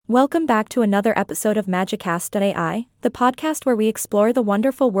Welcome back to another episode of Magicast.ai, the podcast where we explore the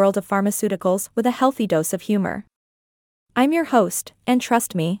wonderful world of pharmaceuticals with a healthy dose of humor. I'm your host, and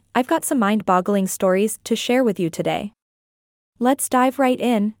trust me, I've got some mind-boggling stories to share with you today. Let's dive right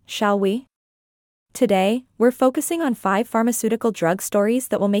in, shall we? Today, we're focusing on 5 pharmaceutical drug stories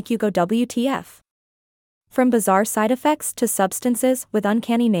that will make you go WTF. From bizarre side effects to substances with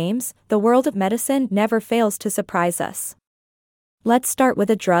uncanny names, the world of medicine never fails to surprise us. Let's start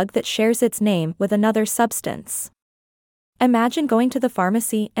with a drug that shares its name with another substance. Imagine going to the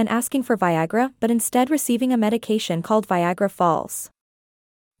pharmacy and asking for Viagra but instead receiving a medication called Viagra Falls.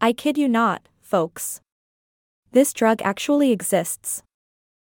 I kid you not, folks. This drug actually exists.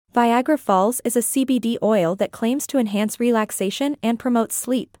 Viagra Falls is a CBD oil that claims to enhance relaxation and promote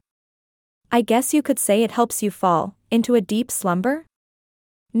sleep. I guess you could say it helps you fall into a deep slumber?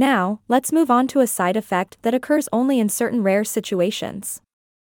 Now, let's move on to a side effect that occurs only in certain rare situations.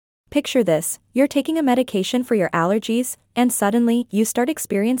 Picture this: you're taking a medication for your allergies, and suddenly, you start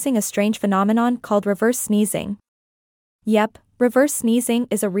experiencing a strange phenomenon called reverse sneezing. Yep, reverse sneezing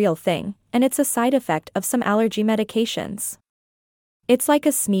is a real thing, and it's a side effect of some allergy medications. It's like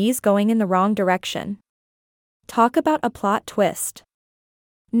a sneeze going in the wrong direction. Talk about a plot twist.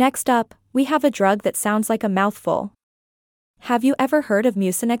 Next up, we have a drug that sounds like a mouthful. Have you ever heard of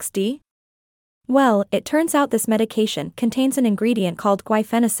Mucinex D? Well, it turns out this medication contains an ingredient called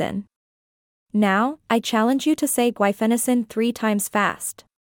guaifenesin. Now, I challenge you to say guaifenesin 3 times fast.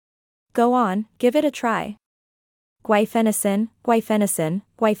 Go on, give it a try. Guaifenesin, guaifenesin,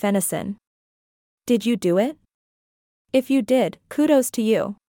 guaifenesin. Did you do it? If you did, kudos to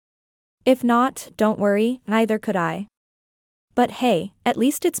you. If not, don't worry, neither could I. But hey, at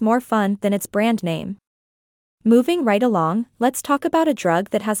least it's more fun than its brand name. Moving right along, let's talk about a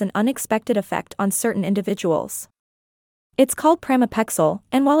drug that has an unexpected effect on certain individuals. It's called pramipexole,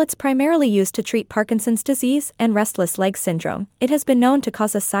 and while it's primarily used to treat Parkinson's disease and restless leg syndrome, it has been known to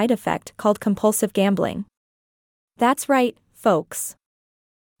cause a side effect called compulsive gambling. That's right, folks.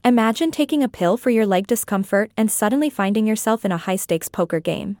 Imagine taking a pill for your leg discomfort and suddenly finding yourself in a high-stakes poker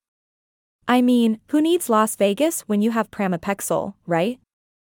game. I mean, who needs Las Vegas when you have pramipexole, right?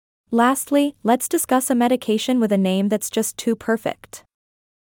 Lastly, let's discuss a medication with a name that's just too perfect.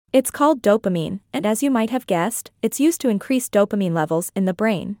 It's called dopamine, and as you might have guessed, it's used to increase dopamine levels in the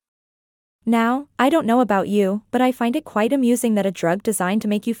brain. Now, I don't know about you, but I find it quite amusing that a drug designed to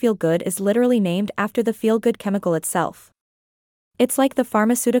make you feel good is literally named after the feel-good chemical itself. It's like the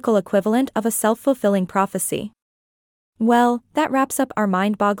pharmaceutical equivalent of a self-fulfilling prophecy. Well, that wraps up our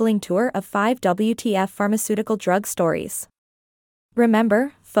mind-boggling tour of 5 WTF pharmaceutical drug stories.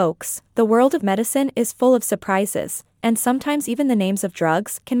 Remember, folks, the world of medicine is full of surprises, and sometimes even the names of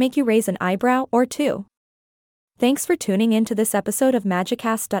drugs can make you raise an eyebrow or two. Thanks for tuning in to this episode of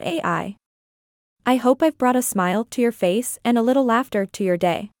Magicast.ai. I hope I've brought a smile to your face and a little laughter to your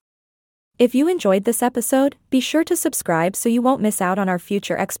day. If you enjoyed this episode, be sure to subscribe so you won't miss out on our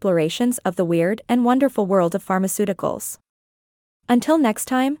future explorations of the weird and wonderful world of pharmaceuticals. Until next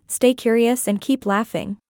time, stay curious and keep laughing.